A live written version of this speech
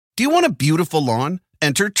Do you want a beautiful lawn?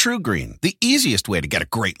 Enter TruGreen, the easiest way to get a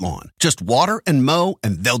great lawn. Just water and mow,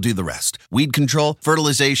 and they'll do the rest. Weed control,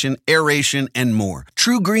 fertilization, aeration, and more.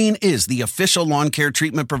 TruGreen is the official lawn care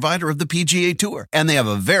treatment provider of the PGA Tour, and they have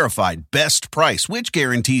a verified best price, which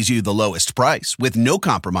guarantees you the lowest price with no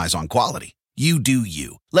compromise on quality. You do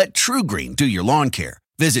you. Let TruGreen do your lawn care.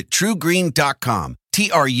 Visit TruGreen.com,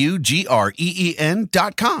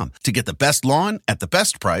 TruGreen.com, to get the best lawn at the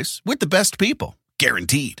best price with the best people.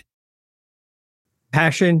 Guaranteed.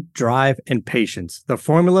 Passion, drive, and patience. The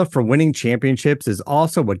formula for winning championships is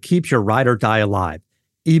also what keeps your ride or die alive.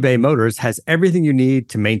 eBay Motors has everything you need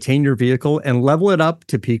to maintain your vehicle and level it up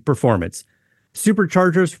to peak performance.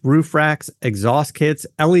 Superchargers, roof racks, exhaust kits,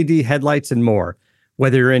 LED headlights, and more.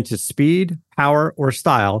 Whether you're into speed, power, or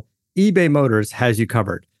style, eBay Motors has you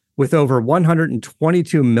covered. With over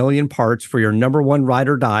 122 million parts for your number one ride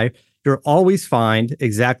or die, you'll always find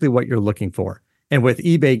exactly what you're looking for. And with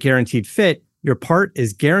eBay Guaranteed Fit, your part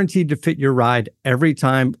is guaranteed to fit your ride every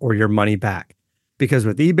time or your money back. Because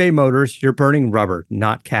with eBay Motors, you're burning rubber,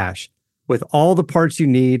 not cash. With all the parts you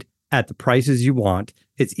need at the prices you want,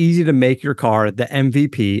 it's easy to make your car the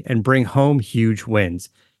MVP and bring home huge wins.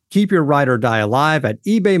 Keep your ride or die alive at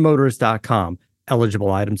ebaymotors.com.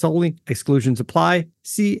 Eligible items only. Exclusions apply.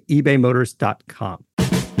 See ebaymotors.com.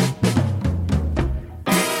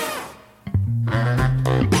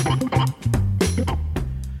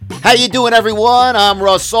 How you doing, everyone? I'm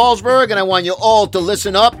Russ Salzberg, and I want you all to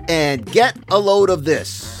listen up and get a load of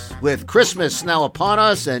this. With Christmas now upon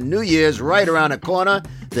us and New Year's right around the corner,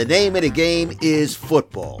 the name of the game is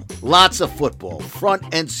football. Lots of football, front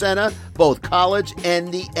and center, both college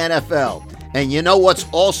and the NFL. And you know what's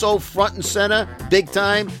also front and center, big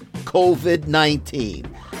time? COVID-19.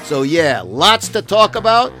 So yeah, lots to talk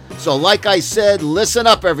about. So like I said, listen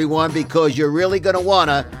up, everyone, because you're really going to want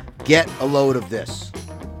to get a load of this.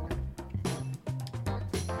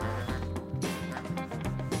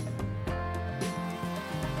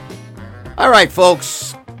 All right,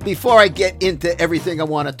 folks, before I get into everything I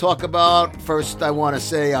want to talk about, first I want to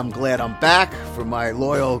say I'm glad I'm back for my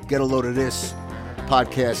loyal Get a Load of This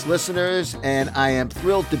podcast listeners, and I am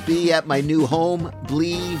thrilled to be at my new home,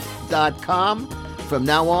 Bleav.com. From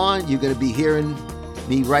now on, you're going to be hearing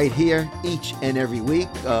me right here each and every week.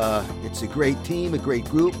 It's a great team, a great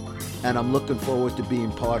group, and I'm looking forward to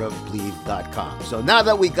being part of Bleav.com. So now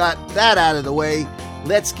that we got that out of the way,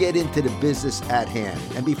 let's get into the business at hand.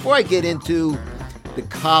 And before I get into the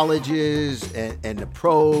colleges and the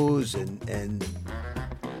pros and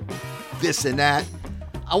this and that,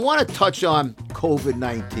 I want to touch on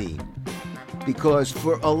COVID-19 because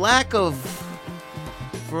for a lack of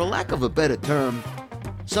a better term,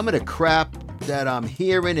 some of the crap that I'm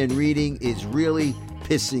hearing and reading is really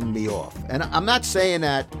pissing me off. And I'm not saying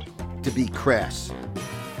that to be crass.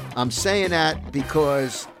 I'm saying that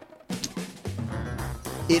because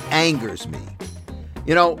it angers me.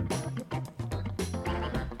 You know,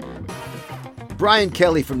 Brian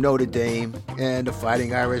Kelly from Notre Dame and the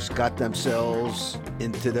Fighting Irish got themselves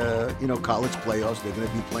into the, college playoffs. They're going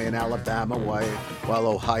to be playing Alabama while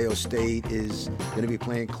Ohio State is going to be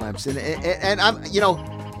playing Clemson. And I'm,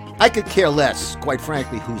 I could care less, quite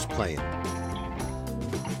frankly, who's playing.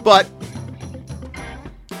 But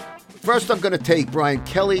first I'm going to take Brian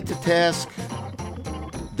Kelly to task.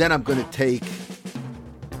 Then I'm going to take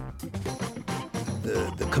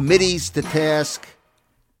the committees to task,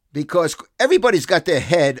 because everybody's got their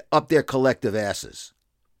head up their collective asses.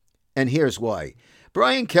 And here's why.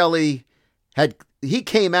 Brian Kelly he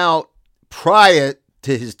came out prior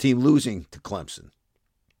to his team losing to Clemson.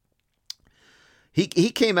 He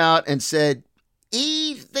came out and said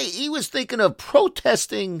he was thinking of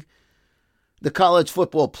protesting the college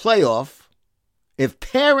football playoff if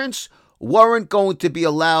parents weren't going to be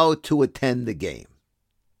allowed to attend the game.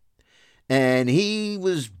 And he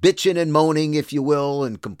was bitching and moaning, if you will,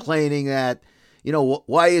 and complaining that,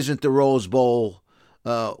 why isn't the Rose Bowl,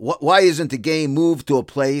 why isn't the game moved to a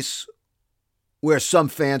place where some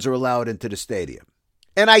fans are allowed into the stadium?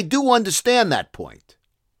 And I do understand that point.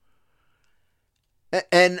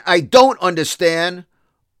 And I don't understand,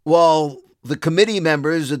 well, the committee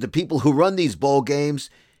members or the people who run these bowl games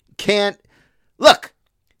can't. Look,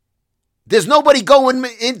 there's nobody going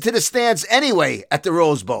into the stands anyway at the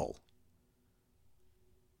Rose Bowl.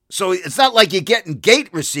 So it's not like you're getting gate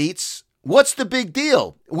receipts. What's the big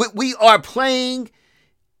deal? We are playing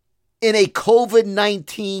in a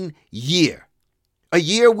COVID-19 year, a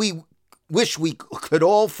year we wish we could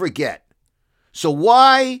all forget. So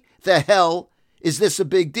why the hell is this a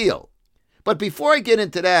big deal? But before I get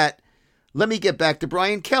into that, let me get back to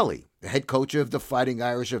Brian Kelly, the head coach of the Fighting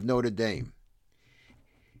Irish of Notre Dame.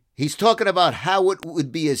 He's talking about how it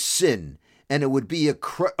would be a sin and it would be a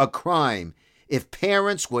crime if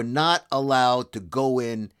parents were not allowed to go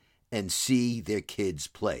in and see their kids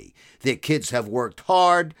play. Their kids have worked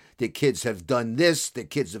hard. Their kids have done this. Their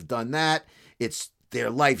kids have done that. It's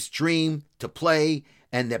their life's dream to play,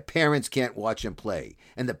 and their parents can't watch them play.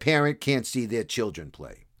 And the parent can't see their children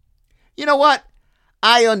play. You know what?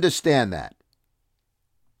 I understand that.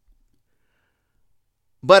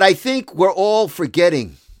 But I think we're all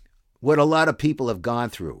forgetting what a lot of people have gone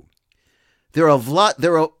through. There were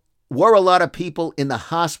a lot of people in the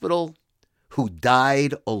hospital who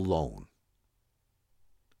died alone.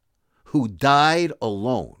 Who died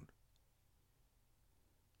alone.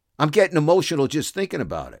 I'm getting emotional just thinking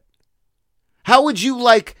about it. How would you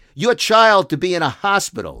like your child to be in a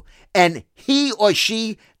hospital and he or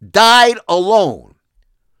she died alone?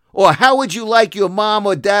 Or how would you like your mom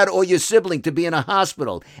or dad or your sibling to be in a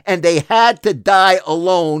hospital and they had to die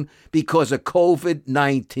alone because of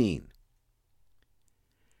COVID-19?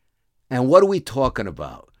 And what are we talking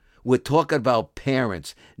about? We're talking about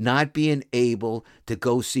parents not being able to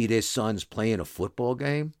go see their sons play in a football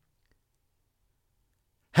game.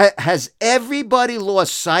 Has everybody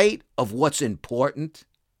lost sight of what's important?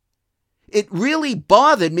 It really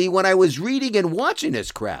bothered me when I was reading and watching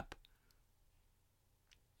this crap.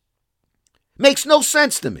 Makes no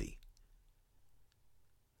sense to me.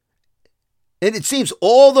 And it seems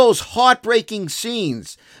all those heartbreaking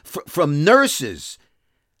scenes from nurses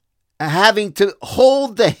having to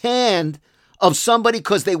hold the hand of somebody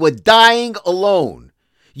because they were dying alone.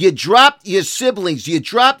 You dropped your siblings, you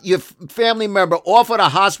dropped your family member off at a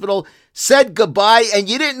hospital, said goodbye, and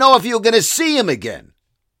you didn't know if you were going to see him again.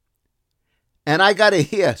 And I got to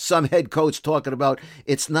hear some head coach talking about,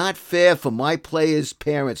 it's not fair for my players'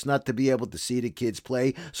 parents not to be able to see the kids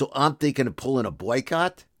play, so I'm thinking of pulling a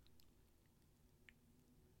boycott.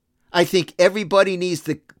 I think everybody needs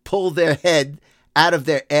to pull their head out of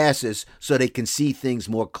their asses so they can see things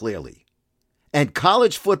more clearly. And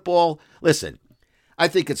college football, listen, I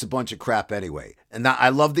think it's a bunch of crap anyway. And I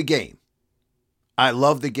love the game. I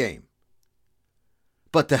love the game.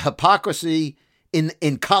 But the hypocrisy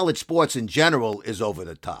in college sports in general is over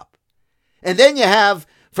the top. And then you have,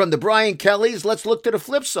 from the Brian Kellys, let's look to the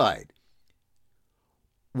flip side.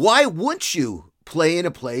 Why wouldn't you play in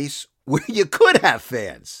a place where you could have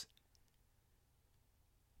fans?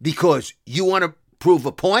 Because you want to prove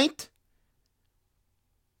a point?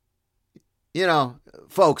 You know,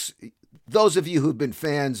 folks, those of you who've been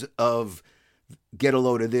fans of Get a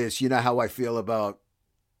Load of This, you know how I feel about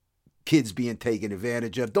kids being taken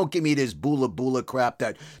advantage of. Don't give me this bula crap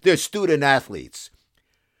that they're student athletes.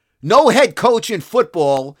 No head coach in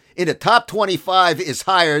football in the top 25 is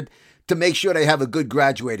hired to make sure they have a good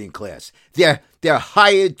graduating class. They're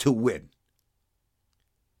hired to win.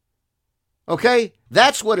 Okay?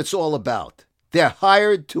 That's what it's all about. They're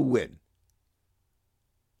hired to win.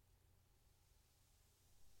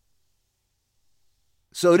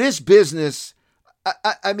 So this business,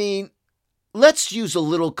 I mean, let's use a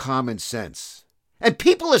little common sense. And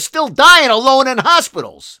people are still dying alone in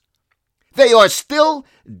hospitals. They are still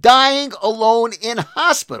dying alone in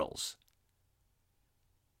hospitals.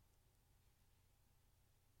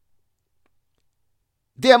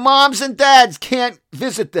 Their moms and dads can't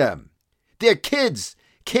visit them. Their kids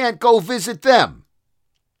can't go visit them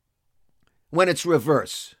when it's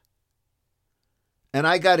reverse. And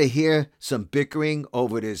I got to hear some bickering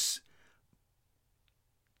over this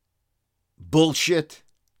bullshit,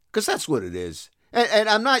 because that's what it is. And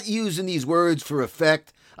I'm not using these words for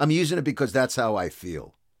effect. I'm using it because that's how I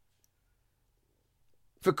feel.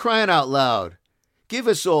 For crying out loud, give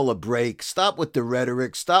us all a break. Stop with the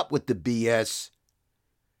rhetoric. Stop with the BS.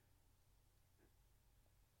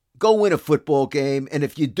 Go win a football game, and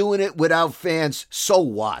if you're doing it without fans, so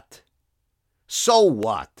what? So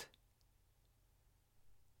what?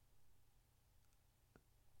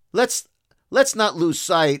 Let's not lose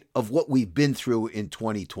sight of what we've been through in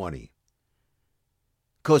 2020.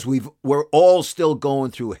 Because we're all still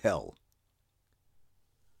going through hell.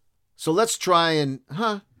 So let's try and,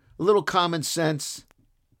 a little common sense.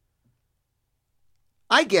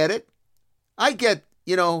 I get it. I get,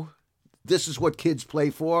 this is what kids play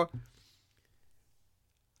for.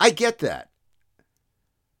 I get that.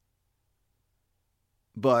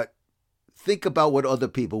 But think about what other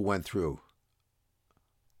people went through.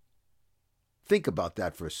 Think about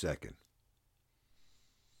that for a second.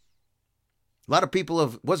 A lot of people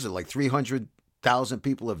have, was it like 300,000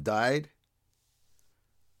 people have died?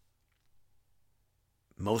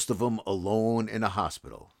 Most of them alone in a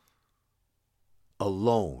hospital.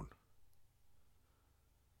 Alone.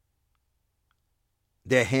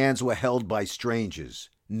 Their hands were held by strangers,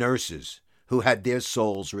 nurses, who had their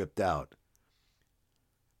souls ripped out.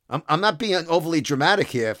 I'm not being overly dramatic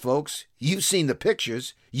here, folks. You've seen the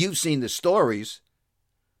pictures. You've seen the stories.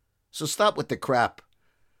 So stop with the crap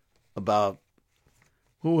about,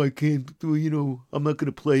 I can't do, I'm not going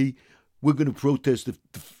to play. We're going to protest if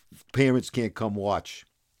the parents can't come watch.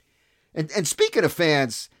 And speaking of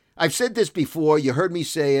fans, I've said this before. You heard me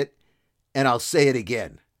say it, and I'll say it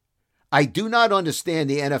again. I do not understand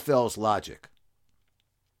the NFL's logic.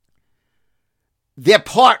 They're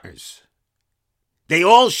partners. They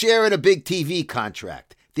all share in a big TV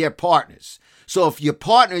contract. They're partners. So if you're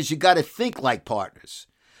partners, you got to think like partners.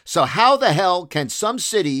 So how the hell can some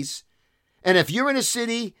cities, and if you're in a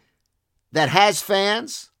city that has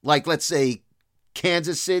fans, like let's say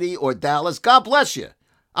Kansas City or Dallas, God bless you.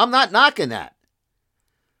 I'm not knocking that.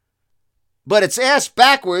 But it's ass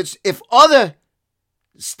backwards if other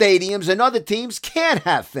stadiums and other teams can't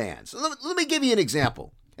have fans. Let me give you an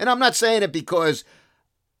example. And I'm not saying it because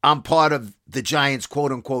I'm part of the Giants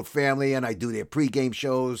quote-unquote family and I do their pregame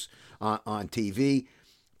shows on TV.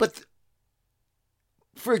 But,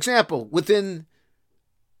 for example, within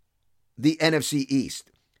the NFC East,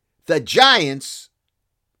 the Giants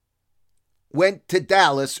went to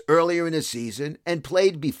Dallas earlier in the season and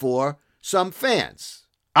played before some fans.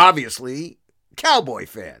 Obviously, Cowboy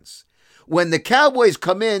fans. When the Cowboys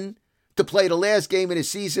come in to play the last game of the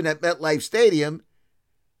season at MetLife Stadium,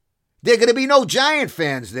 there are going to be no Giant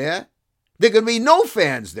fans there. There are going to be no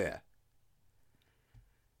fans there.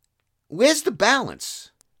 Where's the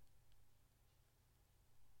balance?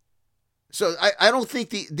 So I don't think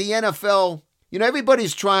the NFL,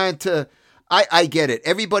 everybody's trying to, I get it.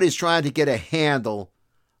 Everybody's trying to get a handle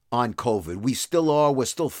on COVID. We still are. We're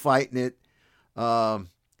still fighting it.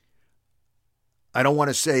 I don't want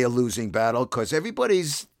to say a losing battle because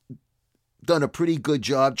everybody's done a pretty good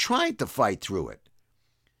job trying to fight through it.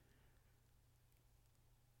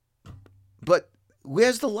 But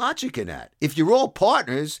where's the logic in that? If you're all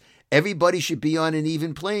partners, everybody should be on an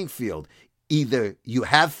even playing field. Either you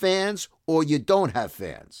have fans or you don't have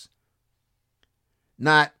fans.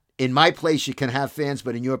 Not in my place you can have fans,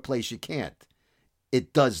 but in your place you can't.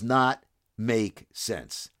 It does not make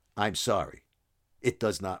sense. I'm sorry. It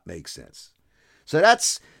does not make sense. So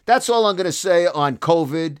that's all I'm going to say on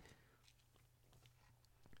COVID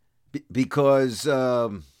because,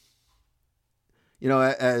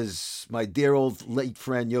 as my dear old late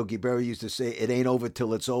friend Yogi Berra used to say, it ain't over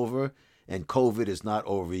till it's over, and COVID is not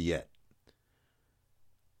over yet.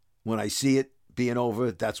 When I see it being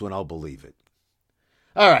over, that's when I'll believe it.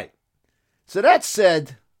 All right. So that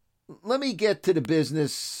said, let me get to the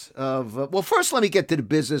business of, first let me get to the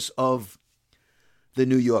business of the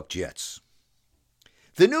New York Jets.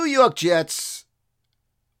 The New York Jets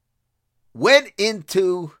went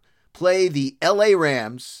into play the LA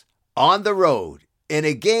Rams on the road in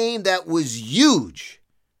a game that was huge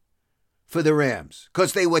for the Rams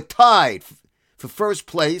because they were tied for first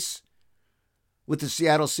place with the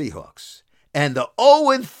Seattle Seahawks. And the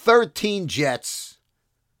 0-13 Jets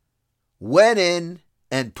went in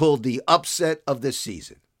and pulled the upset of the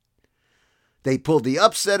season. They pulled the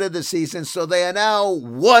upset of the season, so they are now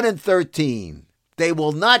 1-13. They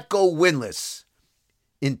will not go winless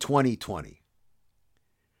in 2020.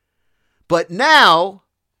 But now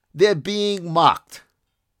they're being mocked.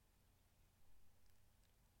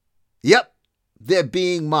 Yep, they're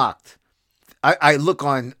being mocked. I look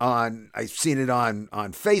on I've seen it on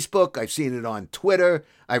Facebook. I've seen it on Twitter.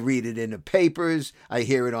 I read it in the papers. I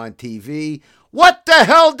hear it on TV. What the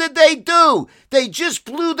hell did they do? They just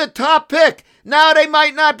blew the top pick. Now they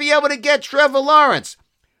might not be able to get Trevor Lawrence.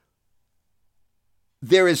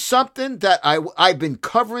 There is something that I've been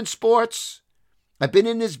covering sports. I've been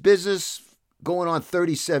in this business going on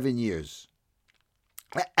 37 years.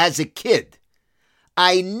 As a kid,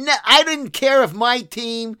 I didn't care if my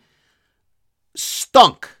team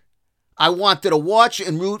stunk. I wanted to watch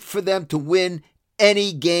and root for them to win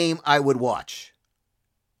any game I would watch.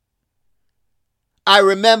 I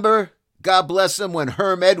remember, God bless him, when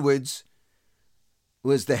Herm Edwards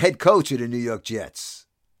was the head coach of the New York Jets.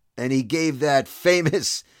 And he gave that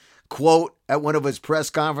famous quote at one of his press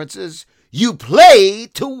conferences, "You play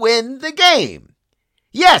to win the game."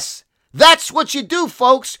 Yes, that's what you do,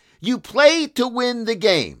 folks. You play to win the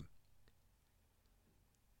game.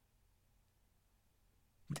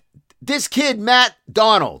 This kid, Matt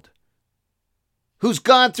Darnold, who's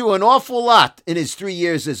gone through an awful lot in his 3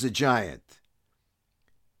 years as a Giant,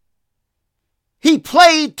 he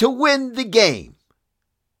played to win the game.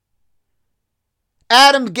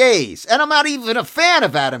 Adam Gase, and I'm not even a fan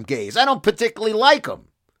of Adam Gase. I don't particularly like him.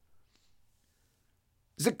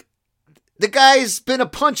 The guy's been a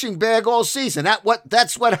punching bag all season.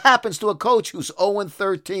 That's what happens to a coach who's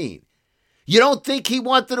 0-13. You don't think he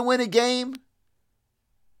wanted to win a game?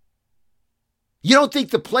 You don't think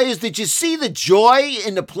the players, did you see the joy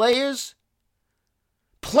in the players?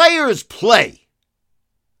 Players play.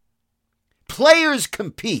 Players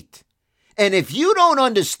compete. And if you don't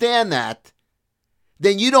understand that,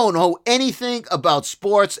 then you don't know anything about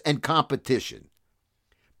sports and competition.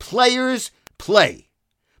 Players play.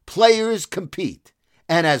 Players compete.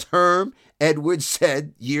 And as Herm Edwards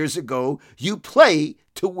said years ago, you play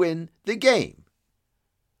to win the game.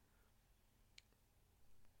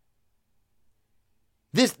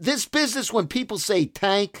 This business, when people say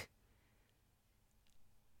tank,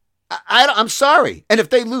 I'm sorry. And if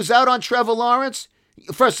they lose out on Trevor Lawrence,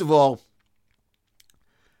 first of all,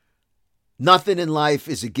 nothing in life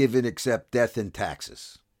is a given except death and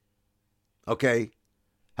taxes. Okay?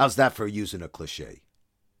 How's that for using a cliche?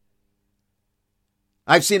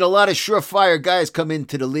 I've seen a lot of surefire guys come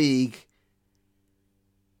into the league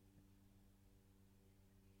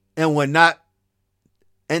and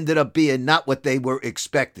ended up being not what they were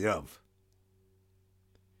expected of.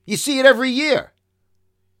 You see it every year.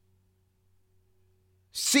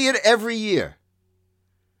 See it every year.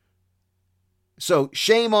 So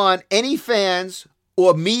shame on any fans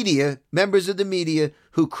or media, members of the media,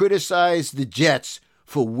 who criticize the Jets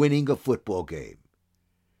for winning a football game.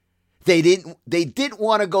 They didn't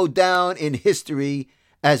want to go down in history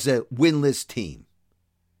as a winless team.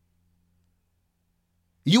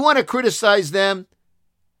 You want to criticize them?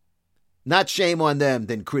 Not shame on them,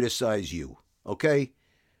 then criticize you. Okay?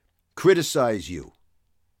 Criticize you.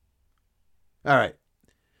 All right.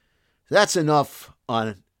 That's enough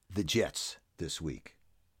on the Jets this week.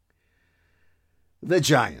 The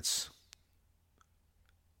Giants.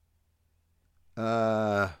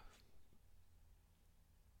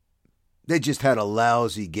 They just had a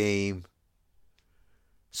lousy game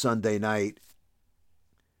Sunday night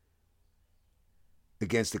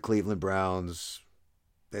against the Cleveland Browns.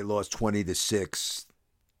 They lost 20-6.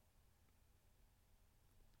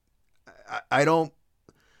 I don't,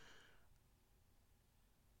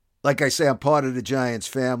 like I say, I'm part of the Giants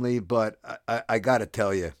family, but I got to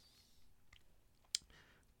tell you,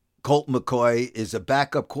 Colt McCoy is a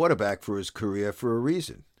backup quarterback for his career for a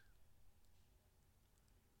reason.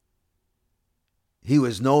 He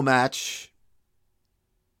was no match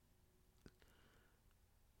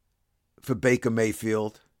for Baker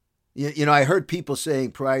Mayfield. You know, I heard people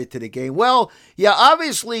saying prior to the game, well, yeah,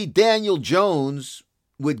 obviously Daniel Jones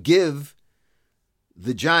would give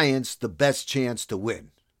the Giants the best chance to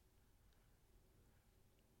win.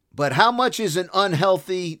 But how much is an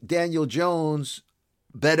unhealthy Daniel Jones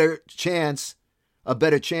a better chance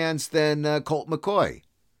than Colt McCoy?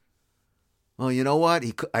 Well, you know what?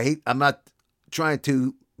 I'm not trying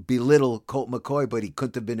to belittle Colt McCoy, but he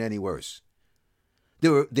couldn't have been any worse.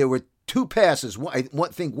 There were two passes.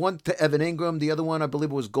 One to Evan Ingram. The other one, I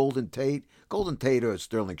believe, was Golden Tate. Golden Tate or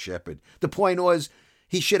Sterling Shepard. The point was,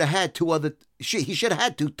 he should have had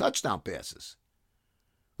two touchdown passes.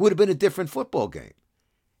 Would have been a different football game,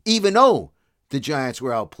 even though the Giants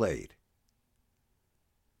were outplayed.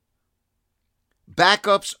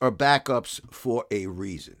 Backups are backups for a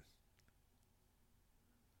reason.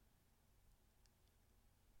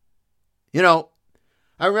 You know,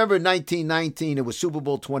 I remember 1919, it was Super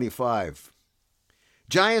Bowl 25.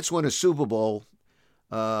 Giants won a Super Bowl.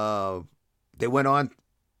 They went on.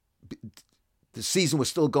 The season was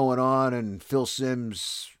still going on, and Phil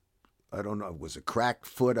Simms, I don't know, was a cracked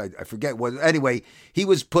foot. I forget what. Anyway, he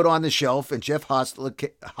was put on the shelf, and Jeff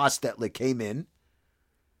Hostetler came in,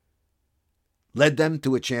 led them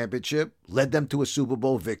to a championship, led them to a Super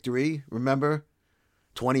Bowl victory. Remember?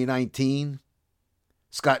 2019.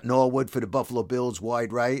 Scott Norwood for the Buffalo Bills,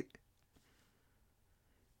 wide right.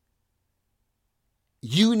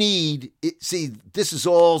 This is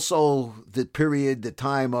also the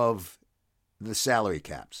time of the salary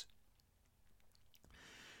caps.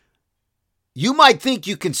 You might think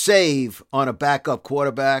you can save on a backup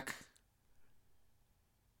quarterback,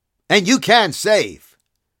 and you can save.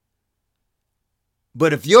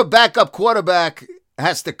 But if your backup quarterback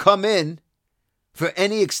has to come in for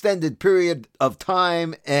any extended period of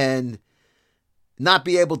time and not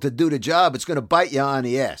be able to do the job, it's going to bite you on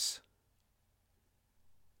the ass.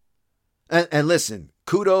 And listen,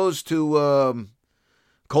 kudos to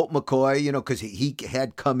Colt McCoy, because he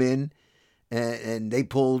had come in and they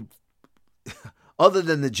pulled, other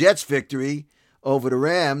than the Jets' victory over the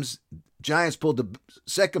Rams, Giants pulled the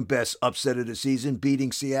second best upset of the season,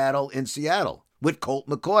 beating Seattle in Seattle with Colt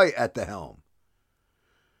McCoy at the helm.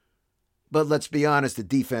 But let's be honest, the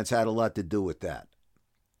defense had a lot to do with that.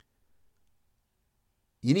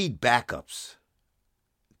 You need backups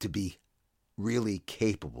to be really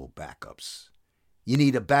capable backups. You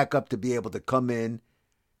need a backup to be able to come in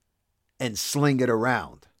and sling it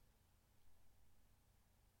around.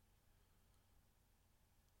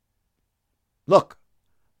 Look,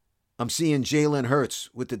 I'm seeing Jalen Hurts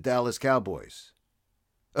with the Dallas Cowboys.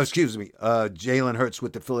 Jalen Hurts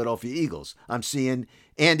with the Philadelphia Eagles. I'm seeing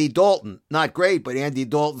Andy Dalton, not great, but Andy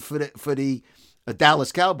Dalton for the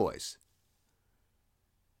Dallas Cowboys.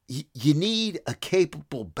 You need a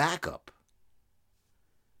capable backup.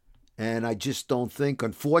 And I just don't think,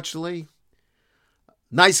 unfortunately,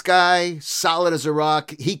 nice guy, solid as a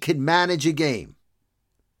rock, he can manage a game.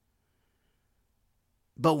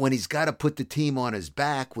 But when he's got to put the team on his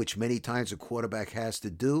back, which many times a quarterback has to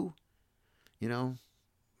do,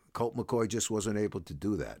 Colt McCoy just wasn't able to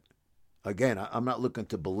do that. Again, I'm not looking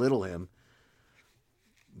to belittle him,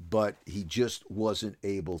 but he just wasn't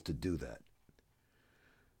able to do that.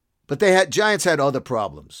 But Giants had other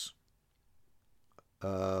problems.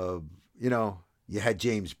 You had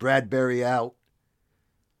James Bradbury out,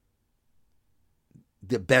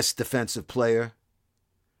 the best defensive player.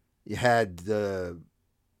 You had the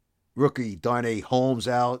rookie Darnay Holmes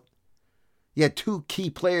out. You had two key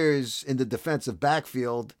players in the defensive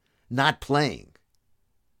backfield not playing.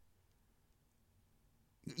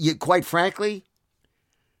 Quite frankly,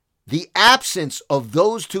 the absence of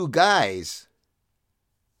those two guys,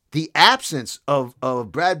 the absence of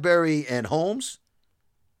Bradbury and Holmes,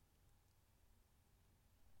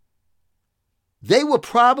 they were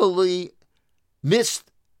probably missed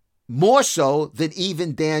more so than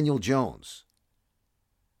even Daniel Jones.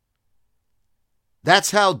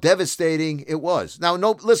 That's how devastating it was. Now,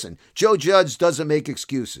 listen, Joe Judge doesn't make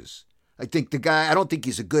excuses. I don't think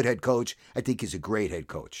he's a good head coach. I think he's a great head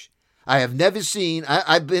coach. I have never seen,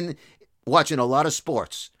 I've been watching a lot of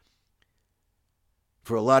sports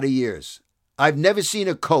for a lot of years. I've never seen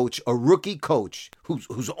a rookie coach,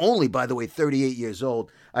 who's only, by the way, 38 years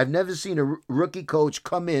old. I've never seen a rookie coach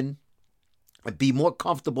come in and be more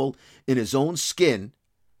comfortable in his own skin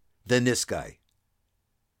than this guy.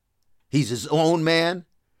 He's his own man.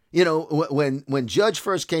 When Judge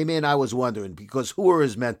first came in, I was wondering, because who were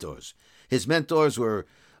his mentors? His mentors were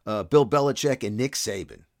Bill Belichick and Nick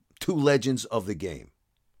Saban, two legends of the game.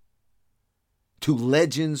 Two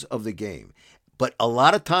legends of the game. But a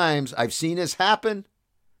lot of times I've seen this happen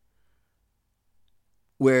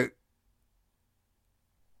where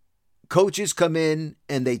coaches come in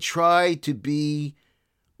and they try to be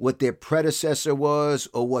what their predecessor was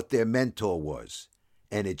or what their mentor was.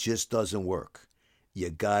 And it just doesn't work. You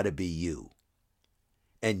gotta be you.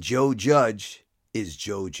 And Joe Judge is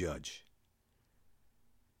Joe Judge.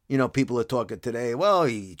 People are talking today, well,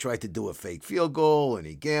 he tried to do a fake field goal and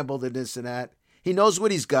he gambled and this and that. He knows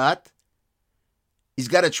what he's got. He's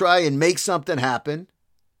got to try and make something happen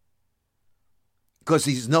because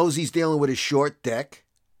he knows he's dealing with a short deck.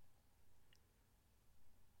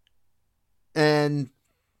 And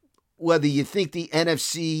whether you think the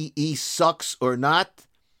NFC East sucks or not,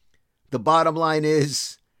 the bottom line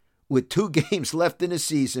is, with 2 games left in the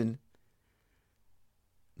season,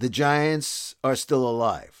 the Giants are still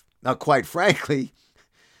alive. Now, quite frankly,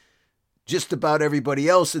 just about everybody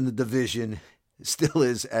else in the division still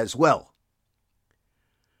is as well.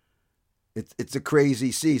 It's a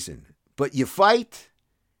crazy season. But you fight,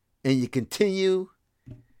 and you continue,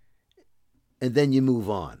 and then you move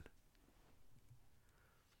on.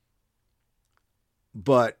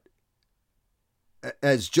 But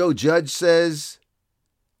as Joe Judge says,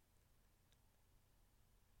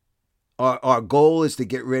 our goal is to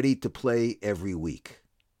get ready to play every week.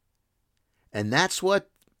 And that's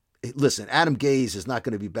listen, Adam Gase is not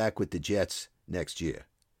going to be back with the Jets next year.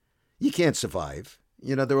 You can't survive.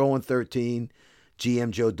 They're 0-13.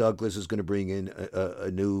 GM Joe Douglas is going to bring in a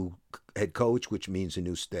new head coach, which means a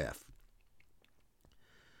new staff.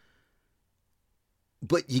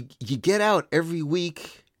 But you get out every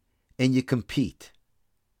week and you compete.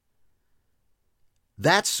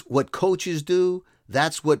 That's what coaches do.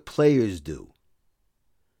 That's what players do.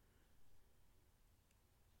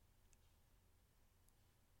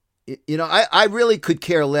 I really could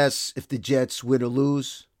care less if the Jets win or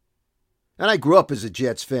lose. And I grew up as a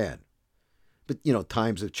Jets fan. But,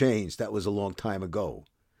 times have changed. That was a long time ago.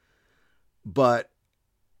 But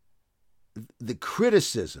the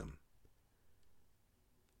criticism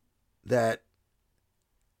that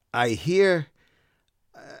I hear,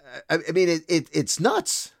 it's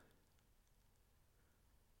nuts.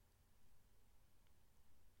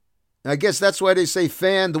 I guess that's why they say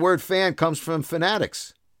fan. The word fan comes from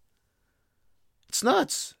fanatics. It's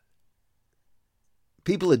nuts.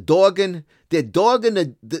 People are dogging. They're dogging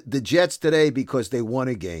the Jets today because they won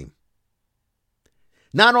a game.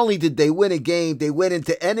 Not only did they win a game, they went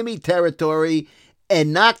into enemy territory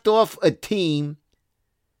and knocked off a team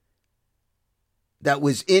that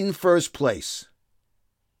was in first place.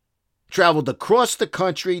 Traveled across the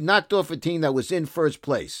country, knocked off a team that was in first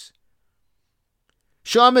place.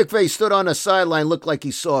 Sean McVay stood on a sideline, looked like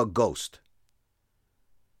he saw a ghost.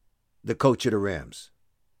 The coach of the Rams.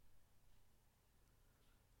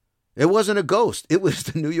 It wasn't a ghost. It was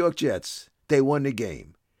the New York Jets. They won the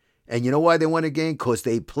game. And you know why they won the game? Because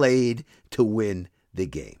they played to win the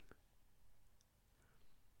game.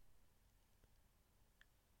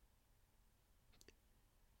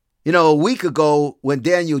 You know, a week ago when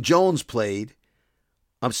Daniel Jones played,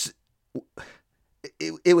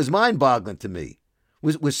 it was mind-boggling to me.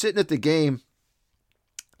 We're sitting at the game.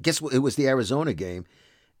 I guess it was the Arizona game.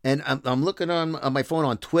 And I'm looking on my phone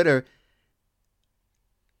on Twitter.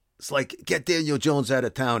 It's like, get Daniel Jones out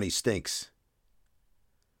of town. He stinks.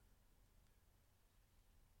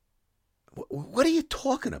 What are you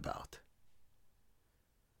talking about?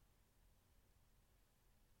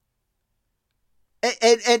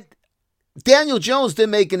 And Daniel Jones didn't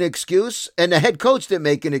make an excuse, and the head coach didn't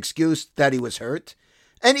make an excuse that he was hurt.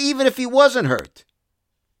 And even if he wasn't hurt,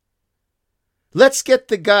 let's get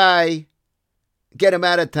the guy, get him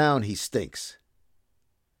out of town. He stinks.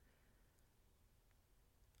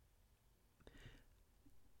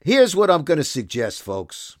 Here's what I'm going to suggest,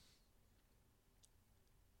 folks.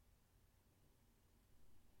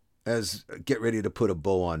 As get ready to put a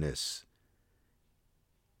bow on this.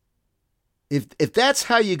 If that's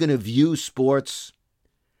how you're going to view sports,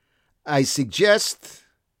 I suggest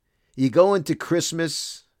you go into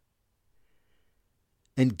Christmas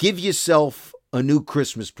and give yourself a new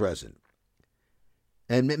Christmas present.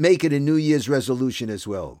 And make it a New Year's resolution as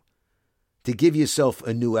well. To give yourself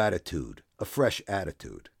a new attitude, a fresh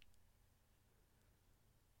attitude.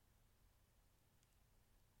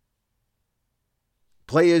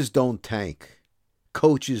 Players don't tank.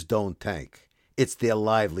 Coaches don't tank. It's their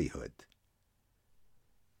livelihood.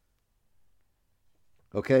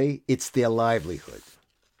 Okay? It's their livelihood.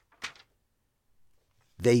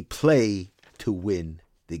 They play to win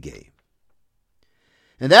the game.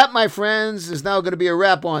 And that, my friends, is now going to be a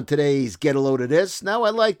wrap on today's Get a Load of This. Now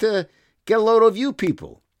I'd like to get a load of you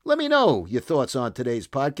people. Let me know your thoughts on today's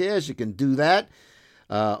podcast. You can do that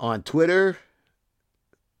on Twitter.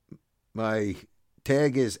 My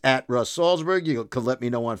tag is @RussSalzberg. You can let me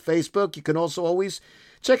know on Facebook. You can also always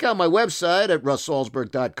check out my website at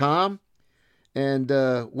russsalzberg.com. And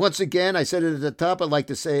once again, I said it at the top, I'd like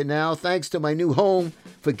to say it now. Thanks to my new home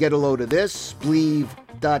for Get a Load of This,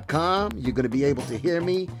 Bleav.com. You're going to be able to hear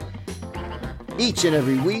me each and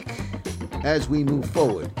every week as we move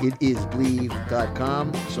forward. It is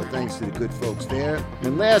Bleav.com. So thanks to the good folks there.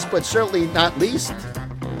 And last but certainly not least,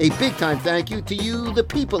 a big time thank you to you, the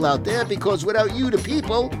people out there, because without you, the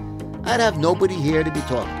people, I'd have nobody here to be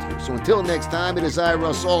talking to. So until next time, it is I,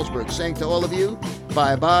 Russ Salzberg, saying to all of you,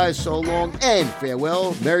 bye-bye, so long, and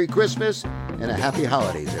farewell. Merry Christmas, and a happy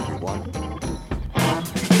holidays, everyone.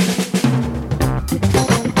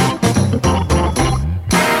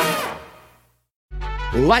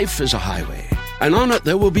 Life is a highway, and on it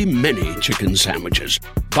there will be many chicken sandwiches.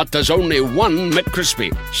 But there's only one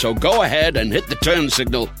McCrispy. So go ahead and hit the turn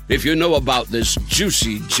signal if you know about this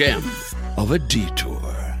juicy gem of a detour.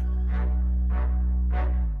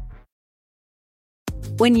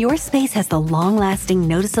 When your space has the long-lasting,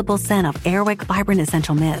 noticeable scent of Airwick Vibrant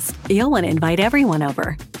Essential Mist, you'll want to invite everyone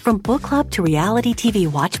over. From book club to reality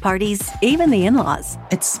TV watch parties, even the in-laws.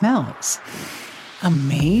 It smells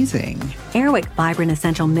amazing. Airwick Vibrant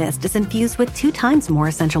Essential Mist is infused with 2 times more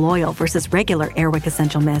essential oil versus regular Airwick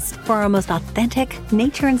Essential Mist for our most authentic,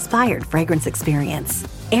 nature-inspired fragrance experience.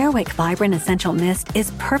 Airwick Vibrant Essential Mist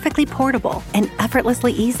is perfectly portable and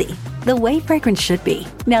effortlessly easy. The way fragrance should be.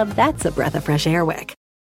 Now that's a breath of fresh Airwick.